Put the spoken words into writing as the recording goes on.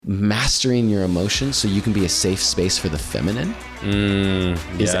mastering your emotions so you can be a safe space for the feminine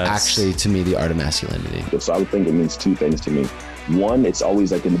is actually, to me, the art of masculinity. So I would think it means two things to me. One, it's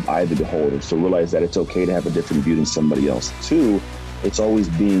always like in the eye of the beholder. So realize that it's okay to have a different view than somebody else. Two, it's always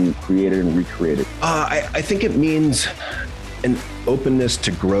being created and recreated. I think it means an openness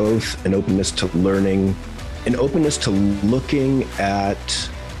to growth, an openness to learning, an openness to looking at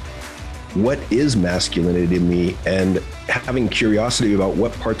what is masculinity to me and having curiosity about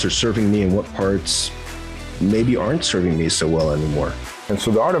what parts are serving me and what parts maybe aren't serving me so well anymore. And so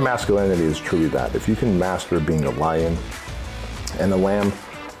the art of masculinity is truly that. If you can master being a lion and a lamb,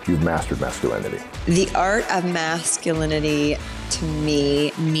 you've mastered masculinity. The art of masculinity to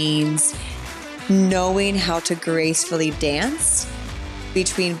me means knowing how to gracefully dance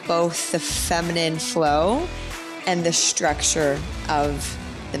between both the feminine flow and the structure of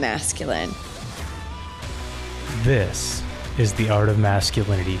the masculine. This is The Art of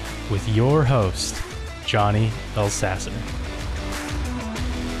Masculinity with your host, Johnny Elsasser.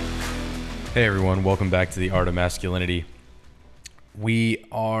 Hey everyone, welcome back to The Art of Masculinity. We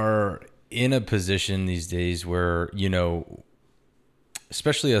are in a position these days where,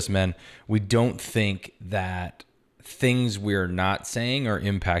 especially us men, we don't think that things we're not saying are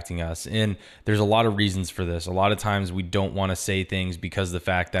impacting us. And there's a lot of reasons for this. A lot of times we don't want to say things because of the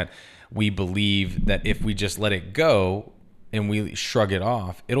fact that we believe that if we just let it go and we shrug it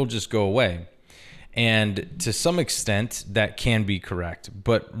off, it'll just go away. And to some extent that can be correct,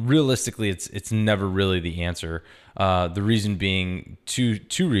 but realistically it's never really the answer. The reason being, two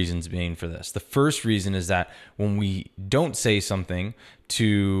reasons being for this. The first reason is that when we don't say something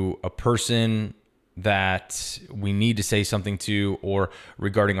to a person that we need to say something to, or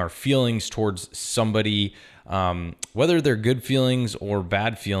regarding our feelings towards somebody, whether they're good feelings or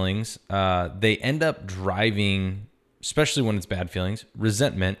bad feelings, they end up driving, especially when it's bad feelings,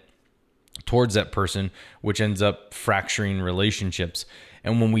 resentment towards that person, which ends up fracturing relationships.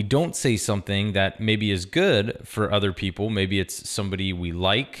 And when we don't say something that maybe is good for other people, maybe it's somebody we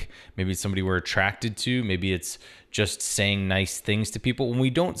like, maybe it's somebody we're attracted to, maybe it's just saying nice things to people. When we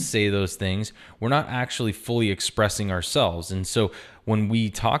don't say those things, we're not actually fully expressing ourselves. And so when we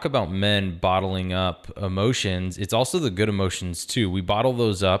talk about men bottling up emotions, it's also the good emotions too. We bottle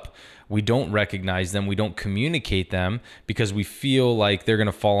those up. We don't recognize them. We don't communicate them because we feel like they're going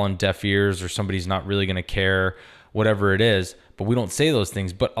to fall on deaf ears or somebody's not really going to care, whatever it is. But we don't say those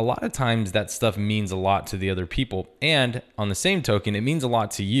things. But a lot of times that stuff means a lot to the other people. And on the same token, it means a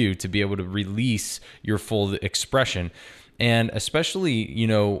lot to you to be able to release your full expression. And especially,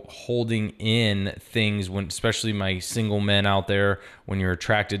 holding in things when, especially my single men out there, when you're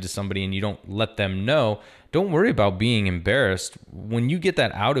attracted to somebody and you don't let them know, don't worry about being embarrassed. When you get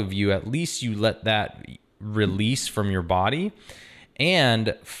that out of you, at least you let that release from your body.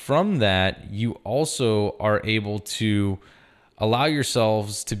 And from that, you also are able to allow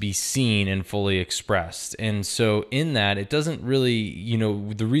yourselves to be seen and fully expressed. And so in that, it doesn't really,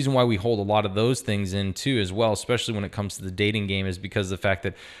 the reason why we hold a lot of those things in too as well, especially when it comes to the dating game, is because of the fact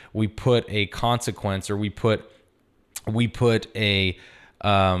that we put a consequence, or we put a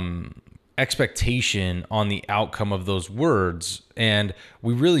expectation on the outcome of those words. And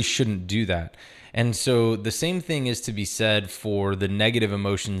we really shouldn't do that. And so the same thing is to be said for the negative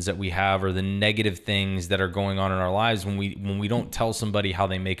emotions that we have, or the negative things that are going on in our lives when we don't tell somebody how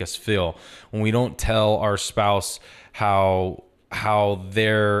they make us feel, when we don't tell our spouse how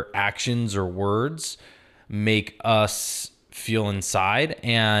their actions or words make us feel inside.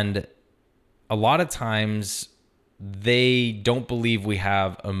 And a lot of times they don't believe we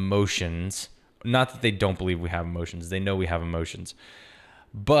have emotions. Not that they don't believe we have emotions. They know we have emotions.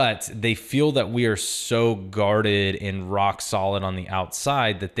 But they feel that we are so guarded and rock solid on the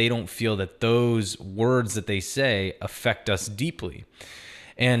outside that they don't feel that those words that they say affect us deeply.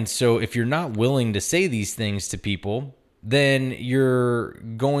 And so if you're not willing to say these things to people, then you're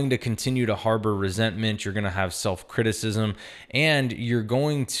going to continue to harbor resentment. You're going to have self-criticism, and you're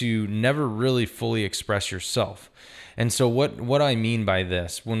going to never really fully express yourself. And so what I mean by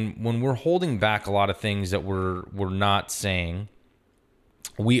this, when we're holding back a lot of things that we're not saying,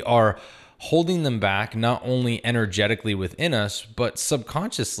 we are holding them back not only energetically within us, but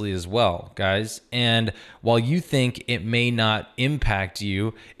subconsciously as well, guys. And while you think it may not impact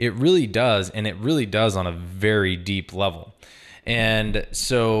you, it really does, and it really does on a very deep level. And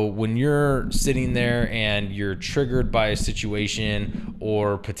so when you're sitting there and you're triggered by a situation,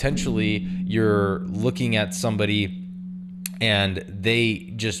 or potentially you're looking at somebody and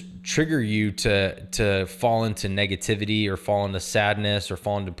they just trigger you to fall into negativity or fall into sadness or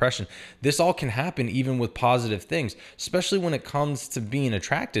fall into depression. This all can happen even with positive things, especially when it comes to being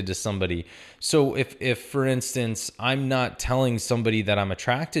attracted to somebody. So if for instance, I'm not telling somebody that I'm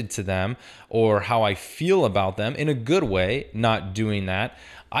attracted to them or how I feel about them in a good way, not doing that,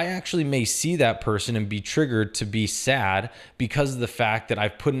 I actually may see that person and be triggered to be sad because of the fact that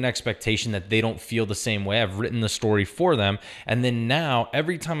I've put an expectation that they don't feel the same way. I've written the story for them. And then now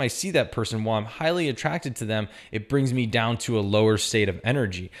every time I see that person, while I'm highly attracted to them, it brings me down to a lower state of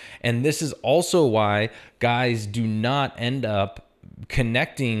energy. And this is also why guys do not end up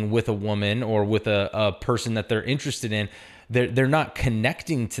connecting with a woman or with a person that they're interested in. They're not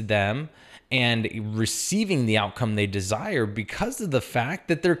connecting to them and receiving the outcome they desire because of the fact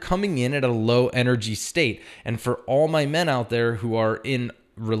that they're coming in at a low energy state. And for all my men out there who are in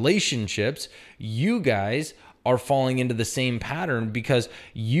relationships, you guys are falling into the same pattern because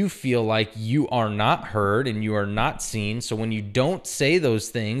you feel like you are not heard and you are not seen. So when you don't say those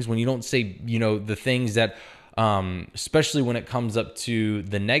things, when you don't say, the things that especially when it comes up to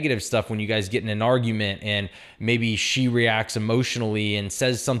the negative stuff, when you guys get in an argument and maybe she reacts emotionally and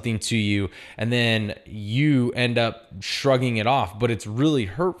says something to you and then you end up shrugging it off, but it's really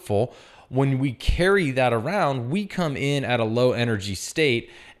hurtful. When we carry that around, we come in at a low energy state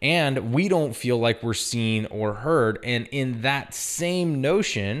and we don't feel like we're seen or heard. And in that same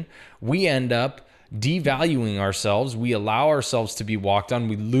notion, we end up devaluing ourselves. We allow ourselves to be walked on.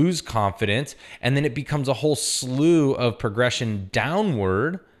 We lose confidence. And then it becomes a whole slew of progression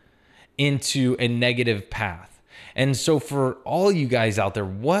downward into a negative path. And so for all you guys out there,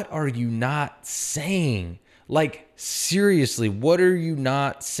 what are you not saying? Like, seriously, what are you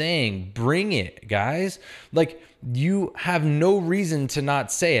not saying? Bring it, guys. Like, you have no reason to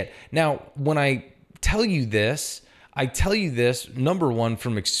not say it. Now, when I tell you this, number one,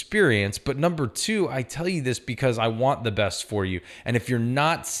 from experience, but number two, I tell you this because I want the best for you. And if you're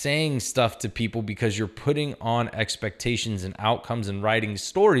not saying stuff to people because you're putting on expectations and outcomes and writing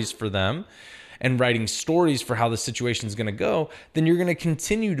stories for them and writing stories for how the situation is going to go, then you're going to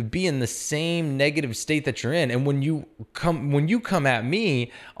continue to be in the same negative state that you're in. And when you come at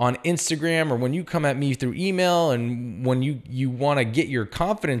me on Instagram or when you come at me through email and when you want to get your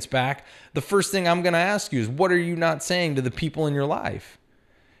confidence back, the first thing I'm going to ask you is, what are you not saying to the people in your life?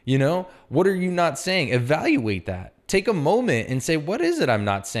 What are you not saying? Evaluate that. Take a moment and say, what is it I'm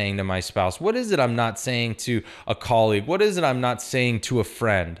not saying to my spouse? What is it I'm not saying to a colleague? What is it I'm not saying to a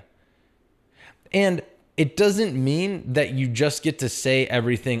friend? And it doesn't mean that you just get to say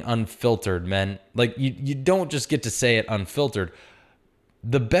everything unfiltered, men. Like, you don't just get to say it unfiltered.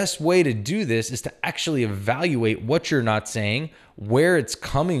 The best way to do this is to actually evaluate what you're not saying, where it's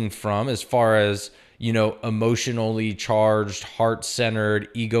coming from as far as, emotionally charged, heart-centered,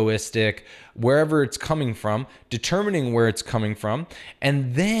 egoistic, wherever it's coming from, determining where it's coming from,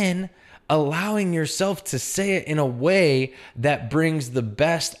 and then allowing yourself to say it in a way that brings the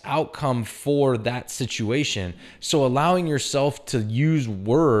best outcome for that situation. So allowing yourself to use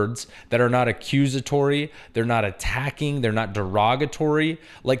words that are not accusatory, they're not attacking, they're not derogatory.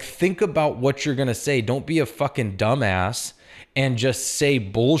 Like, think about what you're going to say. Don't be a fucking dumbass and just say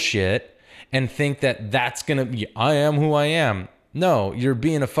bullshit and think that that's going to be, I am who I am. No, you're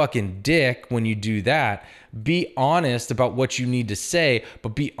being a fucking dick when you do that. Be honest about what you need to say,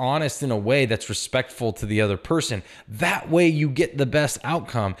 but be honest in a way that's respectful to the other person. That way you get the best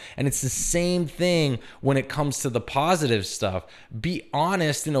outcome. And it's the same thing when it comes to the positive stuff. Be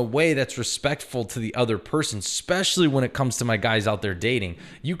honest in a way that's respectful to the other person, especially when it comes to my guys out there dating.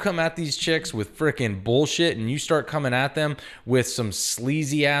 You come at these chicks with freaking bullshit and you start coming at them with some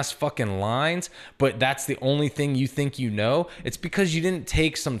sleazy ass fucking lines, but that's the only thing you think you know. It's because you didn't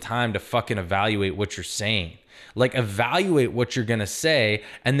take some time to fucking evaluate what you're saying. Like, evaluate what you're going to say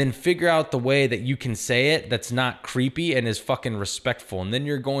and then figure out the way that you can say it that's not creepy and is fucking respectful. And then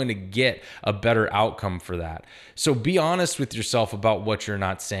you're going to get a better outcome for that. So be honest with yourself about what you're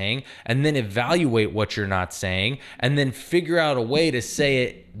not saying and then evaluate what you're not saying and then figure out a way to say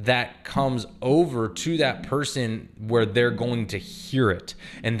it that comes over to that person where they're going to hear it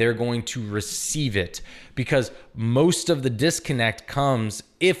and they're going to receive it. Because most of the disconnect comes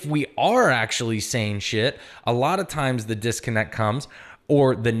if we are actually saying shit. A lot of times the disconnect comes,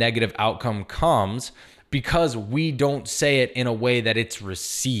 or the negative outcome comes, because we don't say it in a way that it's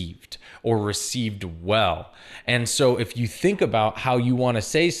received or received well. And so if you think about how you want to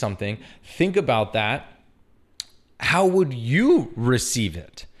say something, think about that. How would you receive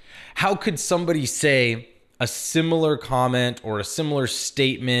it? How could somebody say a similar comment or a similar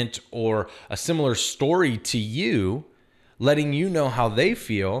statement or a similar story to you? letting you know how they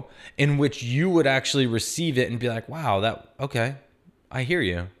feel, in which you would actually receive it and be like, wow, okay, I hear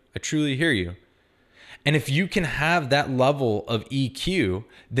you. I truly hear you. And if you can have that level of EQ,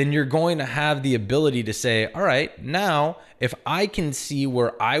 then you're going to have the ability to say, all right, now if I can see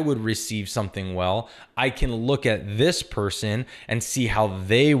where I would receive something well, I can look at this person and see how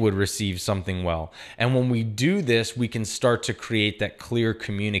they would receive something well. And when we do this, we can start to create that clear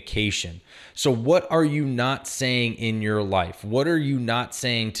communication. So what are you not saying in your life? What are you not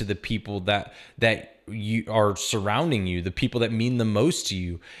saying to the people that you are surrounding you, the people that mean the most to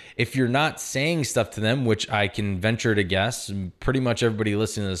you? If you're not saying stuff to them, which I can venture to guess, pretty much everybody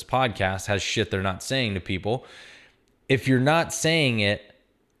listening to this podcast has shit they're not saying to people. If you're not saying it,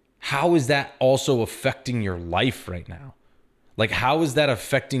 how is that also affecting your life right now? Like, how is that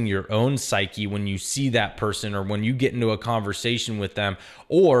affecting your own psyche when you see that person, or when you get into a conversation with them?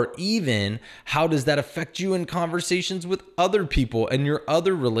 Or even, how does that affect you in conversations with other people and your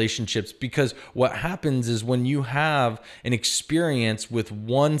other relationships? Because what happens is, when you have an experience with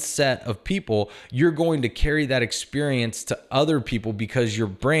one set of people, you're going to carry that experience to other people, because your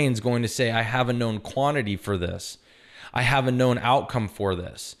brain's going to say, I have a known quantity for this. I have a known outcome for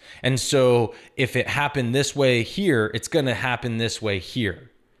this. And so if it happened this way here, it's going to happen this way here.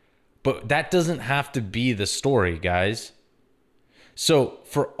 But that doesn't have to be the story, guys. So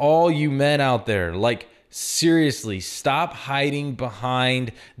for all you men out there, like, seriously, stop hiding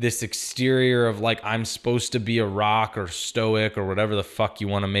behind this exterior of like, I'm supposed to be a rock or stoic or whatever the fuck you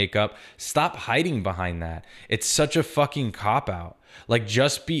want to make up. Stop hiding behind that. It's such a fucking cop-out. Like,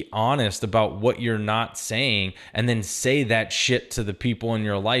 just be honest about what you're not saying, and then say that shit to the people in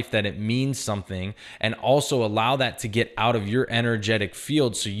your life that it means something, and also allow that to get out of your energetic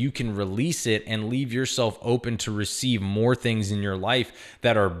field so you can release it and leave yourself open to receive more things in your life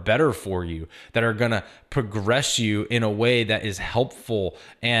that are better for you, that are going to progress you in a way that is helpful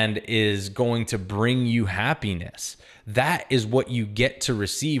and is going to bring you happiness. That is what you get to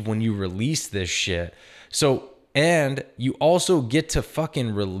receive when you release this shit. And you also get to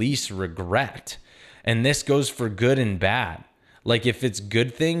fucking release regret. And this goes for good and bad. Like, if it's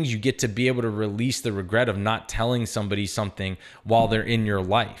good things, you get to be able to release the regret of not telling somebody something while they're in your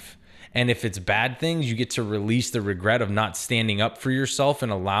life. And if it's bad things, you get to release the regret of not standing up for yourself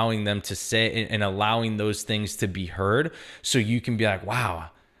and allowing them to say, and allowing those things to be heard. So you can be like,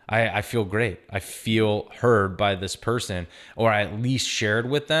 wow, I feel great. I feel heard by this person, or I at least shared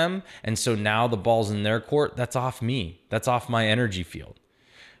with them. And so now the ball's in their court. That's off me. That's off my energy field.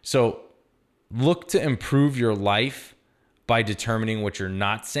 So look to improve your life by determining what you're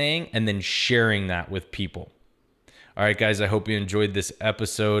not saying and then sharing that with people. All right, guys, I hope you enjoyed this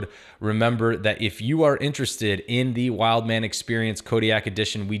episode. Remember that if you are interested in the Wildman Experience Kodiak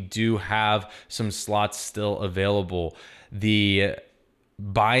Edition, we do have some slots still available. The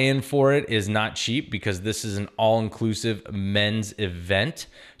buy-in for it is not cheap, because this is an all-inclusive men's event.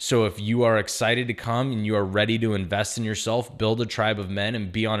 So if you are excited to come and you are ready to invest in yourself, build a tribe of men,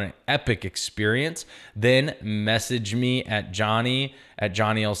 and be on an epic experience, then message me at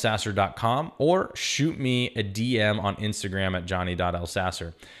johnny@johnnyelsasser.com, or shoot me a DM on Instagram at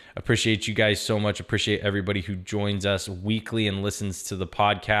johnny.elsasser. Appreciate you guys so much. Appreciate everybody who joins us weekly and listens to the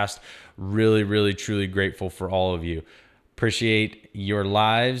podcast. Really, really, truly grateful for all of you. Appreciate your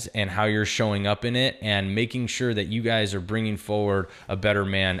lives and how you're showing up in it, and making sure that you guys are bringing forward a better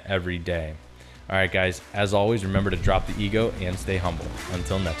man every day. All right, guys, as always, remember to drop the ego and stay humble.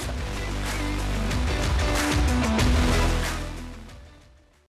 Until next time.